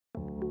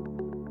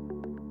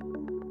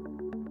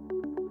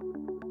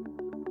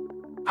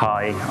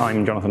Hi,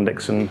 I'm Jonathan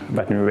Dixon,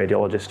 veterinary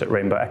radiologist at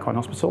Rainbow Equine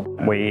Hospital.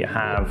 We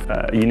have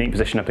a unique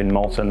position up in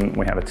Malton.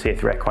 We have a Tier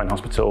 3 equine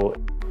hospital.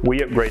 We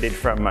upgraded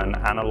from an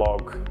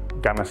analog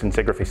gamma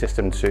scintigraphy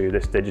system to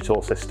this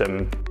digital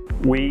system.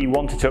 We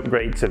wanted to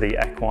upgrade to the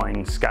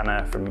Equine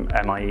Scanner from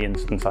MiE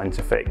Equine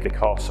Scanner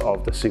because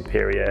of the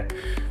superior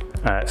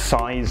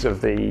size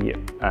of the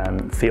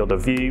field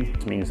of view.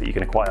 It means that you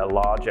can acquire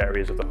large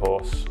areas of the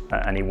horse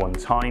at any one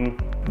time.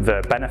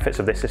 The benefits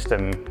of this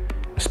system,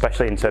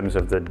 especially in terms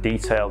of the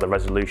detail, the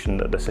resolution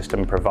that the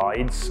system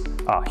provides,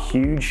 are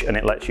huge, and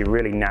it lets you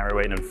really narrow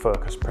in and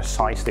focus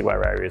precisely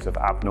where areas of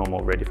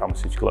abnormal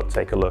radiopharmaceutical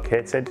uptake are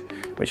located,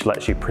 which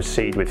lets you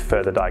proceed with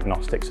further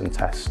diagnostics and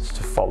tests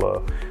to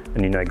follow,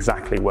 and you know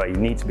exactly where you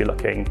need to be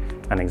looking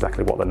and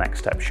exactly what the next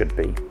step should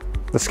be.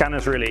 The scanner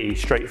is really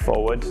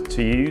straightforward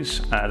to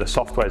use. The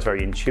software is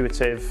very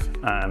intuitive.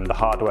 The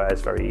hardware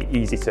is very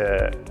easy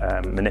to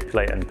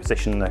manipulate and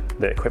position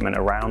the equipment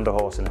around the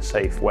horse in a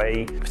safe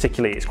way.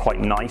 Particularly, it's quite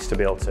nice to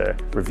be able to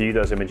review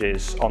those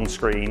images on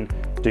screen,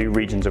 do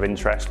regions of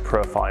interest,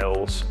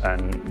 profiles,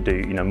 and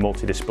do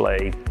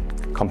multi-display,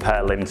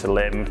 compare limb to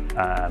limb,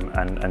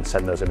 and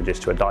send those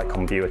images to a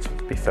DICOM viewer to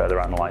be further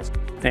analysed.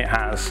 It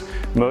has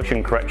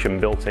motion correction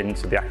built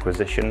into the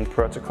acquisition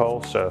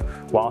protocol, so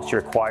whilst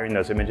you're acquiring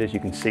those images, you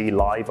can see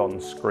live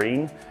on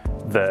screen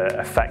the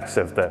effects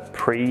of the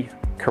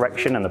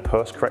pre-correction and the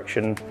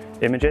post-correction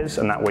images,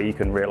 and that way you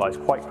can realise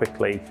quite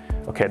quickly,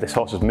 okay, this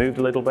horse has moved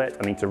a little bit,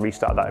 I need to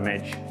restart that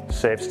image.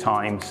 Saves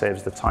time,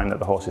 saves the time that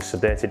the horse is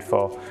sedated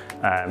for,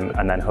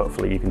 and then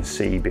hopefully you can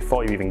see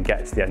before you even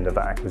get to the end of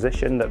that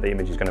acquisition that the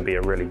image is going to be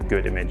a really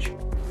good image.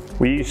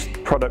 We use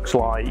products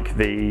like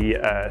the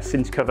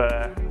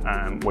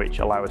Scintigraphy, which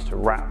allow us to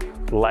wrap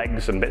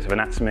legs and bits of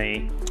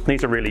anatomy.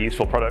 These are really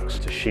useful products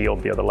to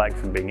shield the other leg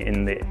from being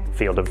in the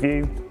field of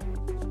view.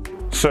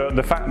 So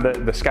the fact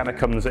that the scanner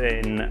comes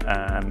in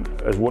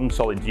as one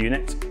solid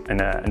unit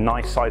in a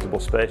nice sizable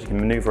space, you can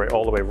manoeuvre it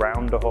all the way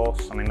around the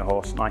horse, standing the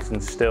horse nice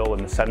and still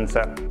in the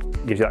centre,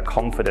 gives you that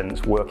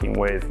confidence working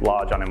with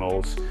large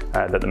animals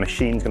that the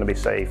machine's going to be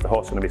safe, the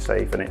horse is going to be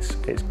safe, and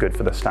it's good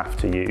for the staff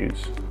to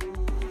use.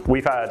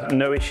 We've had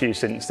no issues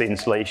since the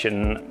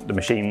installation. The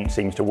machine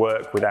seems to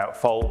work without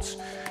faults.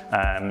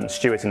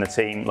 Stuart and the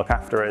team look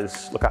after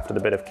us, look after the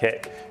bit of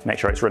kit, make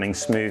sure it's running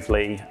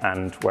smoothly,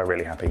 and we're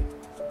really happy.